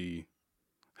don't really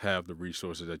have the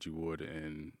resources that you would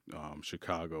in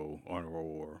Chicago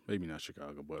or maybe not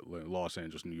Chicago, but Los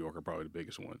Angeles, New York are probably the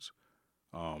biggest ones.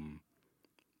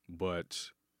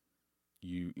 But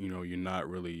you're not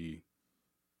really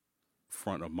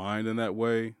front of mind in that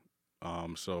way.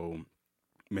 So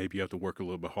maybe you have to work a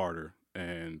little bit harder,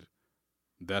 and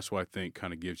that's what I think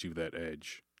kind of gives you that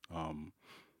edge.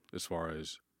 As far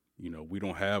as, we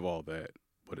don't have all that,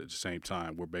 but at the same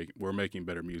time, we're making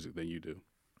better music than you do.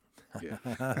 Yeah.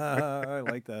 I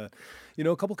like that.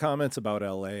 A couple comments about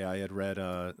LA. I had read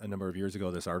a number of years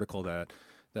ago this article that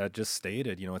just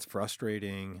stated, it's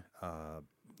frustrating,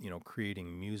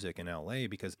 creating music in LA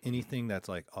because anything that's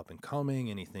like up and coming,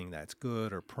 anything that's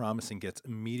good or promising gets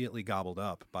immediately gobbled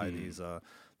up by these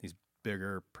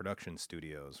bigger production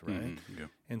studios, right? Yeah.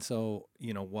 And so,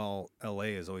 while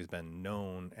LA has always been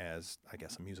known as, I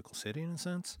guess, a musical city in a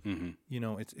sense,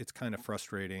 it's kind of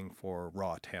frustrating for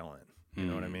raw talent. You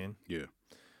know what I mean? Yeah.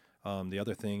 The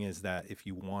other thing is that if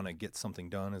you want to get something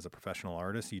done as a professional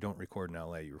artist, you don't record in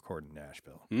LA, you record in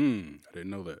Nashville. I didn't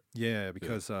know that. Yeah,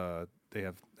 because they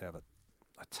have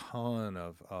a ton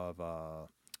of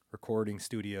recording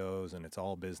studios, and it's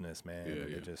all business, man.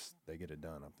 Yeah, They get it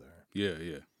done up there.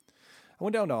 Yeah. I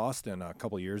went down to Austin a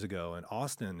couple years ago, and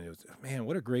Austin, man,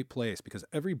 what a great place, because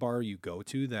every bar you go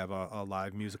to, they have a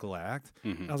live musical act.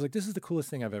 And I was like, this is the coolest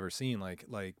thing I've ever seen. Like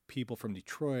people from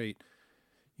Detroit,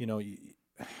 I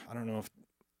don't know if,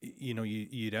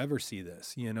 you'd ever see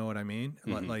this, you know what I mean?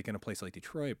 Like in a place like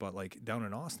Detroit, but like down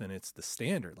in Austin, it's the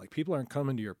standard. Like people aren't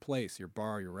coming to your place, your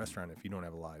bar, your restaurant if you don't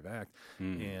have a live act.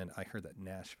 And I heard that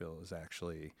Nashville is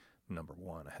actually number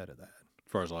one ahead of that.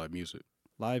 As far as live music.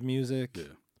 Live music. Yeah.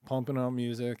 Pumping out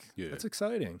music. Yeah. That's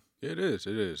exciting. It is.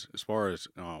 As far as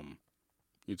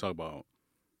you talk about,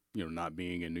 not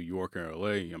being in New York or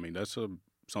LA, I mean, that's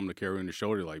something to carry on the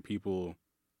shoulder. Like people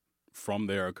from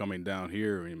there are coming down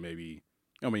here, and maybe,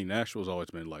 Nashville's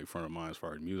always been like front of mind as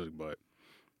far as music, but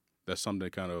that's something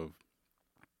that kind of,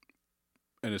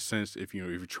 in a sense, if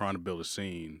you're trying to build a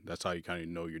scene, that's how you kind of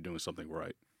know you're doing something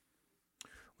right.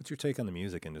 What's your take on the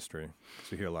music industry?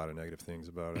 Because we hear a lot of negative things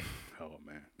about it. Oh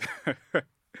man.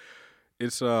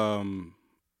 It's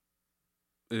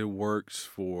it works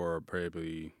for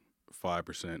probably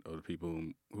 5% of the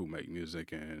people who make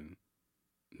music, and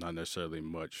not necessarily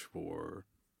much for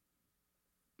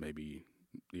maybe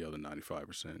the other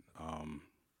 95%.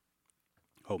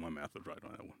 Hope my math is right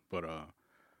on that one, but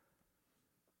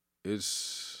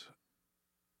it's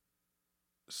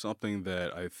something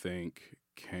that I think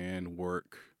can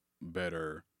work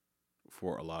better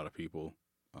for a lot of people.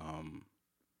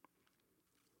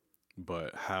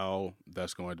 But how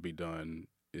that's going to be done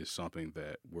is something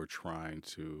that we're trying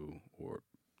to, or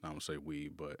I don't say we,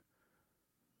 but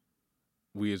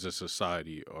we as a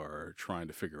society are trying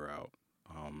to figure out,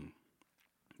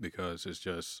 because it's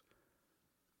just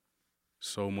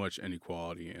so much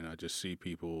inequality, and I just see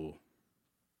people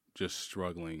just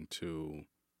struggling to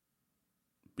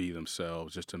be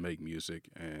themselves, just to make music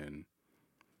and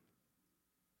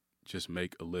just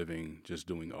make a living just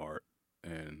doing art.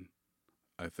 And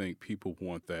I think people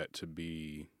want that to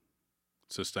be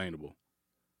sustainable.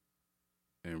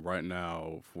 And right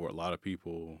now, for a lot of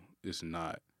people, it's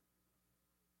not.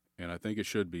 And I think it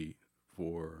should be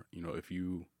for, if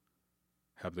you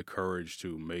have the courage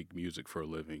to make music for a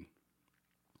living,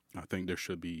 I think there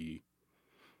should be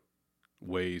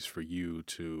ways for you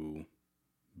to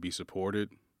be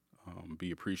supported, be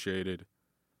appreciated,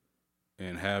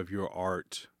 and have your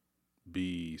art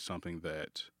be something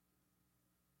that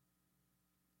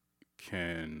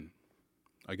can,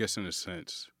 I guess in a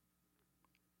sense,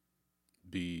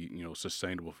 be,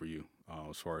 sustainable for you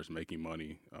as far as making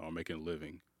money or making a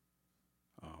living.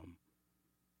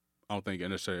 I don't think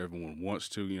necessarily everyone wants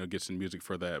to, get some music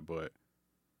for that, but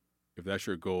if that's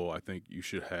your goal, I think you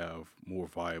should have more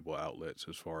viable outlets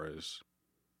as far as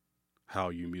how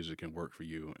your music can work for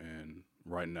you. And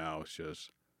right now, it's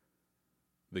just,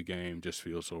 the game just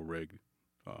feels so rigged.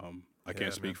 I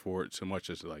can't speak for it so much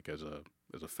as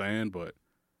a fan, but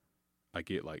I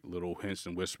get like little hints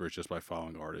and whispers just by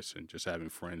following artists and just having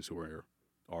friends who are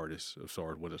artists of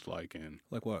sort of what it's like. And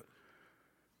like what?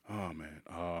 Oh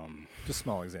man, just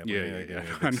small example. Yeah.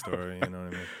 A big story. You know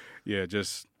what I mean? Yeah,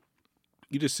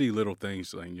 you just see little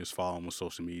things, like you just follow them on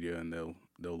social media, and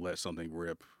they'll let something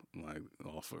rip, like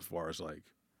off as far as like,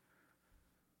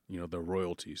 the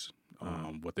royalties,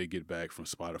 what they get back from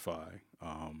Spotify,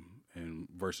 and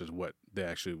versus what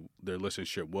their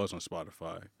listenership was on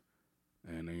Spotify.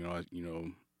 And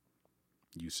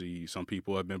you see some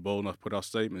people have been bold enough to put out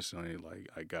statements saying like,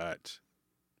 I got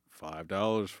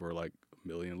 $5 for like 1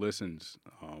 million listens.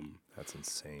 That's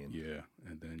insane. Yeah,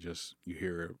 and then just you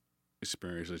hear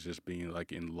experiences just being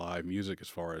like in live music, as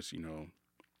far as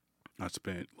I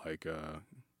spent like I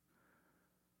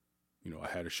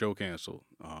had a show canceled,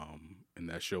 and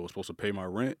that show was supposed to pay my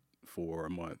rent for a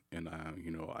month, and I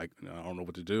don't know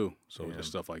what to do. So Damn. just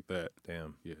stuff like that.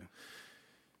 Damn. Yeah.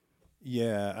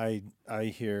 Yeah, I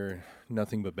hear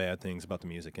nothing but bad things about the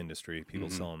music industry. People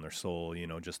Mm-hmm. selling their soul,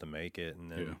 just to make it,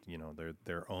 and Yeah. then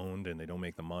they're owned and they don't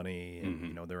make the money, and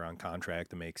Mm-hmm. they're on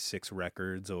contract to make 6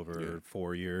 records Yeah. over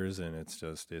 4 years, and it's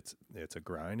just it's a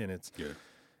grind, and Yeah.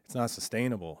 it's not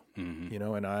sustainable, Mm-hmm.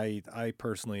 And I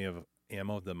personally am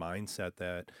of the mindset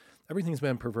that everything's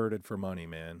been perverted for money,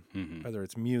 man. Mm-hmm. Whether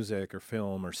it's music or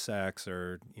film or sex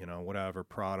or whatever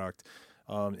product.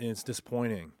 And it's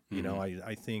disappointing. Mm-hmm.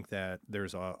 I think that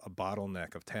there's a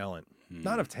bottleneck of talent. Mm-hmm.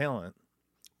 Not of talent,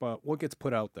 but what gets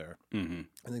put out there. Mm-hmm.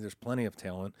 I think there's plenty of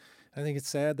talent. I think it's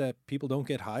sad that people don't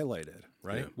get highlighted,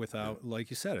 right? Yeah. Without, like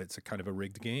you said, it's a kind of a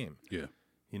rigged game. Yeah.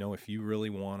 If you really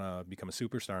want to become a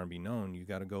superstar and be known, you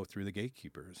got to go through the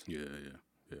gatekeepers. Yeah. Yeah.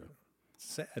 Yeah. It's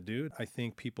sad, dude. I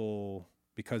think people,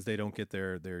 because they don't get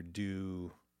their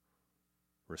due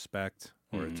respect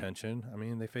or Mm-hmm. attention, I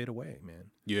mean, they fade away,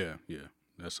 man. Yeah. Yeah.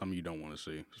 That's something you don't want to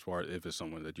see, as far as if it's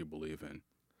someone that you believe in.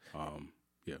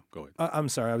 Yeah. Go ahead. I'm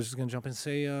sorry. I was just going to jump in and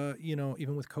say,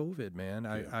 even with COVID, man,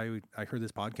 I heard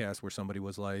this podcast where somebody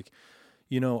was like,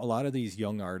 a lot of these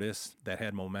young artists that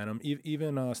had momentum,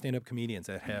 even stand-up comedians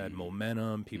that had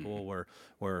momentum, people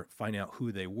were finding out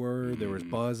who they were. There was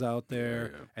buzz out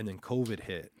there, and then COVID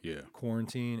hit,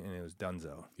 quarantine, and it was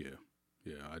donezo. Yeah.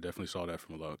 Yeah. I definitely saw that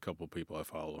from a couple of people I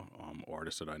follow,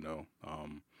 artists that I know.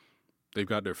 They've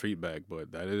got their feedback,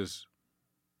 but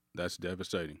that's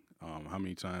devastating. How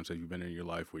many times have you been in your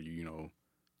life where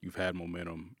you've had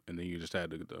momentum and then you just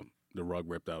had the rug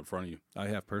ripped out in front of you? I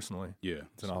have personally. Yeah,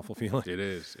 It's an awful feeling. It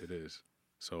is. It is.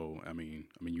 So I mean,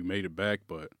 you made it back,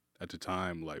 but at the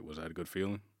time, like, was that a good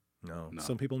feeling? No. No.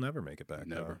 Some people never make it back.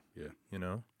 Never. Though,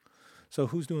 Yeah. So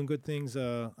who's doing good things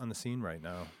on the scene right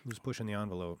now? Who's pushing the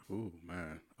envelope? Ooh,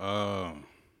 man.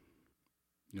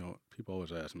 People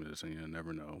always ask me this, and you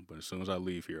never know. But as soon as I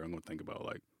leave here, I'm gonna think about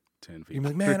like 10 You're people.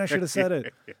 like, man, I should have said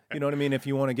it. You know what I mean? If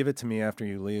you want to give it to me after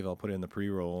you leave, I'll put it in the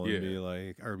pre-roll and be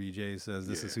like, RBJ says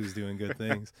this is who's doing good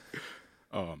things.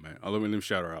 Oh man, let me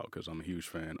shout her out because I'm a huge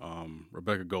fan.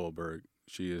 Rebecca Goldberg,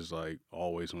 she is like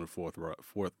always on the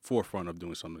forefront of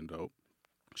doing something dope.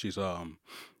 She's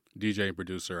DJ and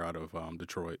producer out of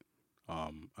Detroit.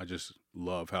 I just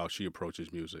love how she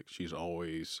approaches music.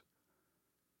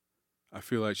 I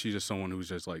feel like she's just someone who's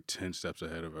just like 10 steps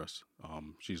ahead of us.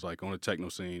 She's like on the techno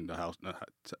scene, the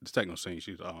techno scene.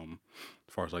 She's as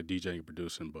far as like DJing and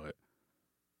producing, but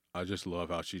I just love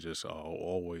how she just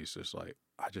always just like,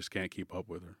 I just can't keep up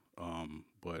with her.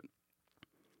 But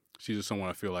she's just someone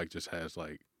I feel like just has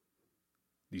like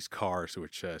these cards to her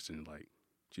chest, and like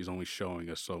she's only showing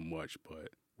us so much,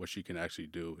 but what she can actually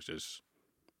do is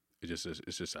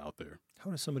it's just out there.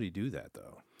 How does somebody do that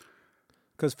though?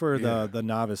 Because for the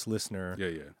novice listener,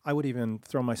 I would even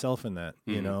throw myself in that.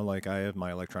 Like I have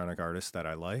my electronic artists that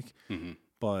I like,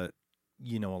 but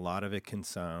a lot of it can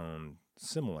sound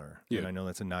similar. Yeah. And I know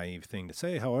that's a naive thing to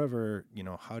say. However,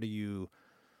 how do you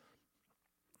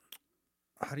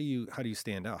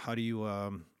stand out? How do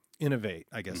you innovate?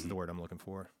 I guess is the word I'm looking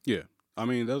for. Yeah. I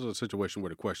mean, there's a situation where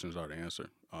the questions are to answer.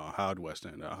 How do I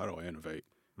stand out? How do I innovate?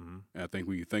 And I think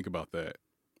when you think about that,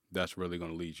 that's really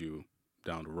going to lead you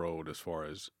down the road as far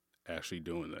as actually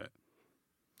doing that.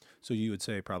 So you would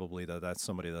say probably that's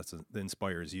somebody that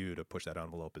inspires you to push that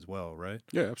envelope as well, right?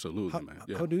 Yeah, absolutely, man.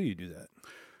 Yeah. How do you do that?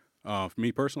 For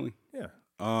me personally, Yeah.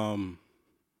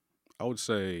 I would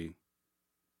say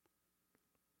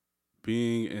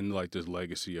being in like this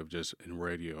legacy of just in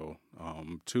radio.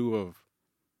 Two of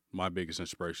my biggest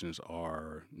inspirations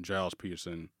are Giles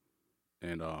Peterson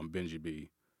and Benji B.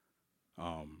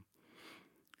 And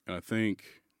I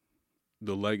think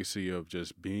the legacy of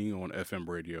just being on FM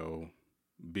radio,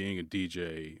 being a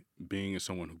DJ, being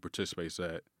someone who participates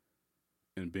at,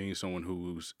 and being someone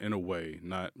who's in a way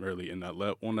not really in that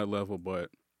on that level,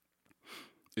 but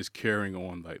is carrying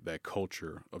on like that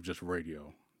culture of just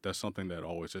radio. That's something that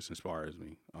always just inspires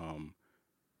me,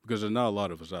 because there's not a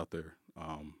lot of us out there,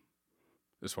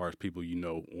 as far as people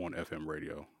on FM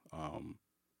radio.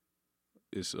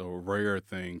 It's a rare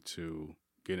thing to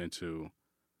get into,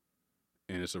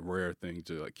 and it's a rare thing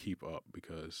to like keep up,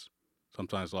 because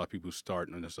sometimes a lot of people start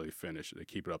and not necessarily finish. They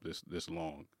keep it up this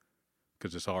long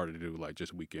because it's hard to do like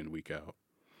just week in, week out.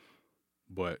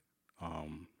 But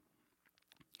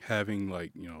having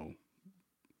like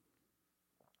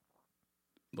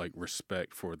like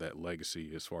respect for that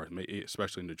legacy, as far as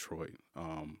especially in Detroit,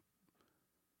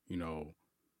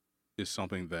 is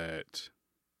something that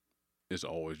is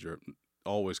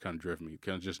always kind of driven me.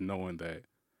 Kind of just knowing that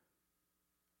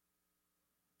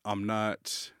I'm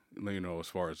not, as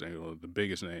far as the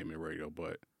biggest name in radio,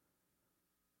 but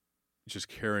just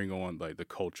carrying on like the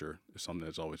culture is something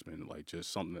that's always been like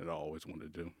just something that I always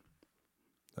wanted to do.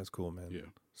 That's cool, man. Yeah.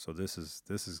 So this is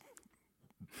this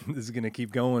is going to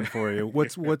keep going for you.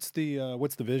 What's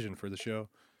the vision for the show?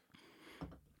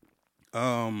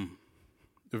 The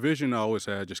vision I always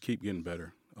had, just keep getting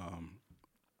better.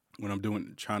 When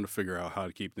I'm trying to figure out how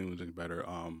to keep doing things better,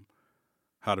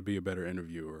 how to be a better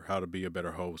interviewer, how to be a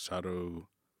better host, how to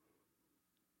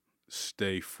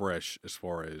stay fresh as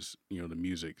far as, the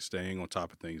music, staying on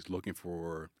top of things, looking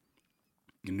for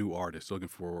new artists, looking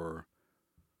for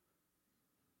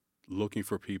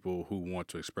people who want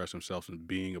to express themselves and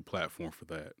being a platform for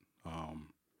that.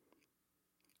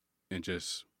 And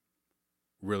just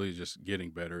really just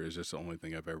getting better is just the only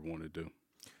thing I've ever wanted to do.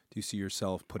 Do you see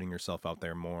yourself putting yourself out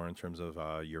there more in terms of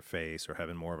your face, or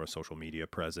having more of a social media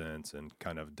presence and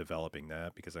kind of developing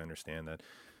that? Because I understand that,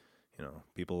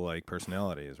 people like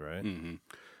personalities, right? Mm-hmm.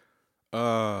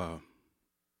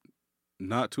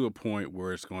 Not to a point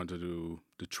where it's going to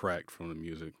detract from the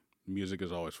music. Music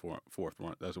is always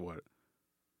forefront. That's what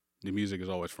the music is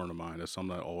always front of mind. That's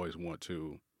something I always want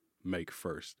to make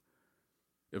first.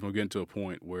 If I'm getting to a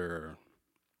point where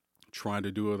trying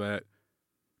to do that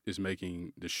is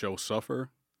making the show suffer,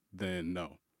 then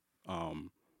no.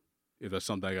 If that's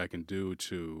something I can do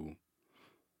to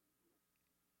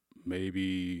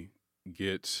maybe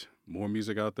get more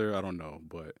music out there, I don't know,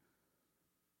 but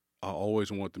I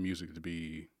always want the music to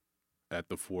be at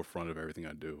the forefront of everything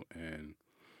I do, and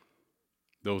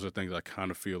those are things I kind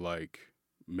of feel like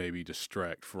maybe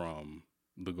distract from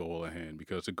the goal at hand,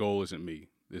 because the goal isn't me.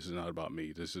 This is not about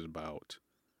me. This is about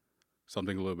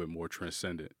something a little bit more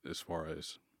transcendent as far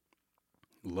as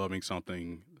loving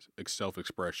something,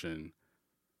 self-expression,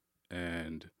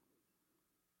 and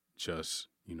just,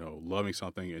 loving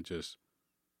something and just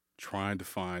trying to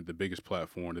find the biggest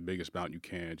platform, the biggest mountain you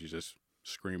can, to just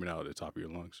scream it out at the top of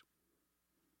your lungs.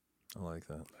 I like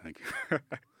that. Thank you.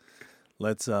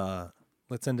 Let's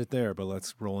end it there, but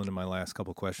let's roll into my last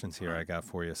couple questions here I got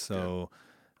for you. So,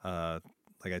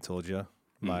 like I told you,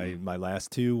 my last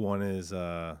two, one is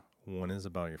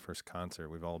about your first concert.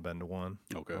 We've all been to one.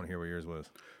 Okay. I want to hear what yours was.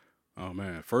 Oh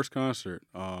man, first concert.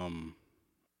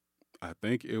 I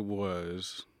think it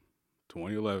was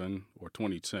 2011 or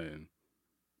 2010.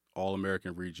 All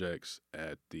American Rejects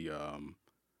at the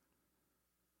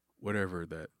whatever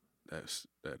that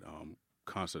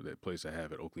concert, that place I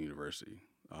have at Oakland University.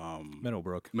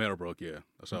 Meadowbrook, yeah.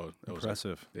 That's how that was.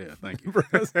 Impressive. Yeah, thank you.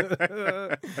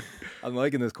 I'm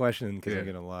liking this question because I'm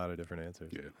getting a lot of different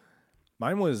answers. Yeah.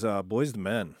 Mine was Boys to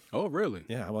Men. Oh, really?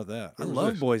 Yeah, how about that? Where I was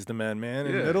love this? Boys to Men, man.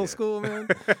 In Yeah, middle yeah. school, man.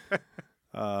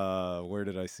 Where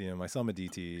did I see him? I saw him at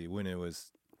DT when it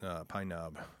was Pine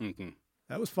Knob. Mm-hmm.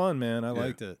 That was fun, man. I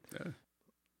liked it. Yeah.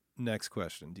 Next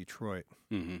question, Detroit.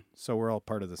 Mm-hmm. So we're all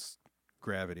part of this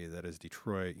gravity that is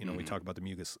Detroit. We Mhm. talk about the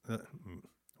mucus. That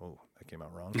came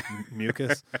out wrong.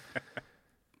 Mucus.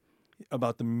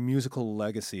 About the musical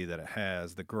legacy that it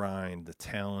has, the grind, the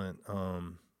talent.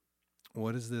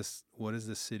 What does this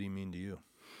city mean to you?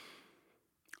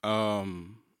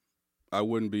 I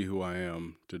wouldn't be who I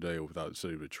am today without the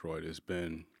city of Detroit. It's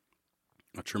been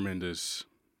a tremendous,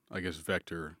 I guess,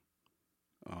 vector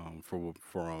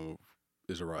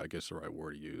is the right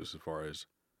word to use as far as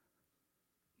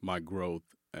my growth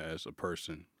as a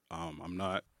person. I'm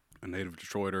not a native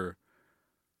Detroiter.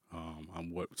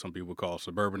 I'm what some people call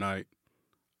suburbanite.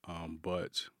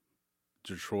 But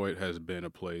Detroit has been a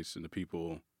place, and the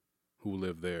people who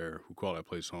live there, who call that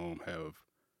place home, have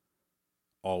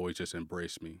always just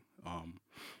embraced me.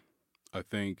 I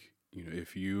think,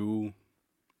 if you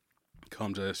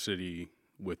come to that city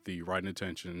with the right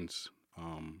intentions,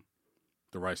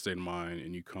 the right state of mind,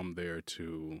 and you come there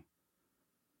to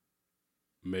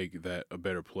make that a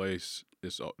better place,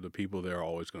 the people there are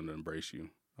always going to embrace you.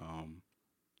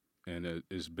 And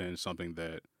it's been something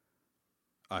that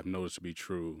I've noticed to be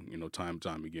true, time and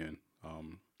time again.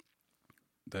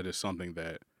 That is something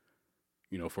that,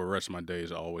 for the rest of my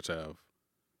days, I always have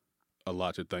a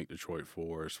lot to thank Detroit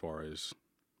for, as far as,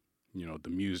 the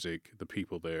music, the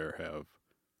people there have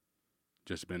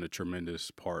just been a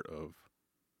tremendous part of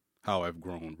how I've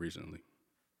grown recently.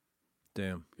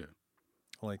 Damn. Yeah.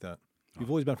 I like that. You've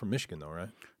always been from Michigan, though, right?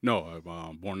 No,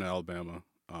 I'm born in Alabama.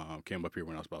 Came up here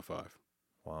when I was about 5.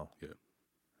 Wow. Yeah.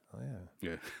 Oh, yeah.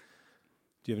 Yeah.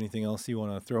 Do you have anything else you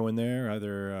want to throw in there,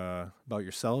 either about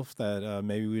yourself that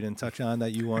maybe we didn't touch on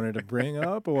that you wanted to bring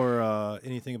up, or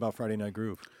anything about Friday Night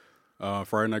Groove?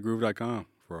 FridayNightGroove.com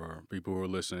for people who are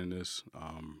listening to this.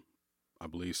 I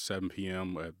believe 7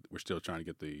 p.m. We're still trying to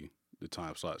get the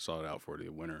time slot sorted out for the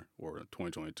winter or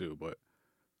 2022, but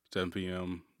 7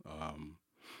 p.m.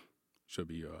 Should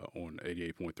be on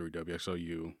 88.3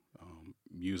 WXOU.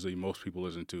 Usually most people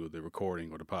listen to the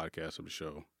recording or the podcast of the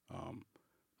show.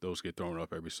 those get thrown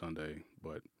up every Sunday.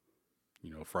 But,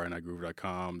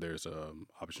 FridayNightGroove.com, there's an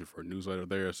option for a newsletter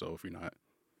there. So if you're not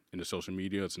into social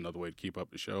media, it's another way to keep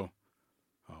up the show.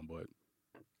 But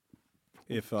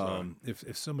if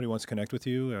somebody wants to connect with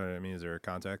you, is there a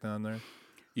contact on there?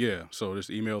 Yeah, so there's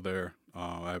email there.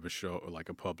 I have a show, like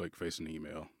a public-facing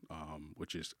email,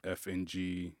 which is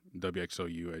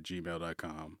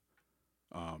fngwxou@gmail.com.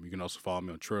 You can also follow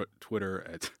me on Twitter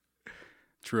at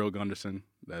Trill Gunderson.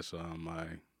 That's my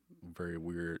very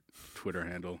weird Twitter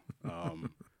handle.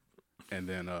 And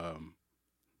then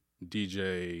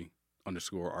DJ_RBJ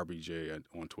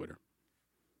on Twitter.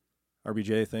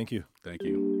 RBJ, thank you. Thank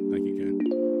you. Thank you, Ken.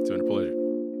 It's been a pleasure.